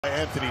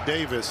Anthony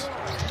Davis,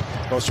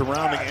 or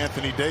surrounding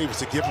Anthony Davis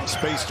to give him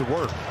space to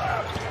work.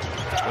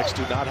 Knicks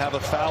do not have a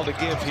foul to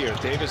give here.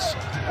 Davis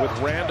with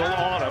Randall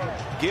on him,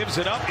 gives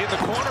it up in the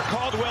corner.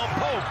 Caldwell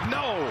Pope,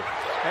 no.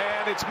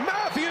 And it's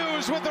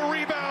Matthews with the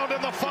rebound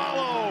and the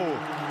follow.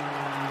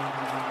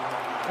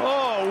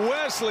 Oh,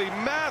 Wesley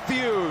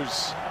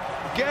Matthews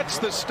gets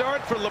the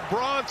start for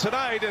LeBron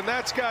tonight, and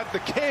that's got the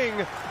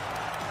King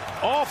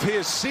off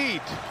his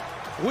seat.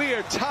 We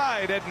are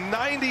tied at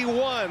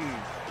 91.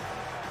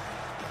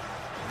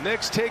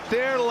 Knicks take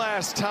their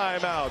last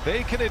timeout.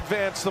 They can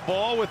advance the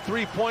ball with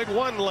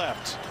 3.1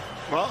 left.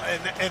 Well,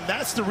 and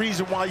that's the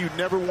reason why you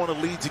never want a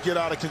lead to get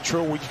out of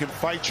control, where you can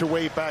fight your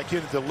way back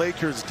in. The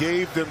Lakers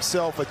gave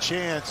themselves a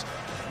chance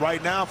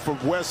right now for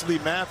Wesley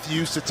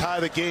Matthews to tie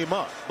the game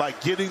up by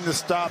getting the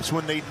stops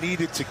when they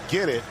needed to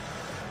get it,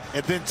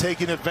 and then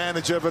taking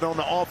advantage of it on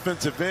the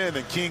offensive end.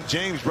 And King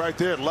James right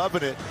there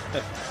loving it.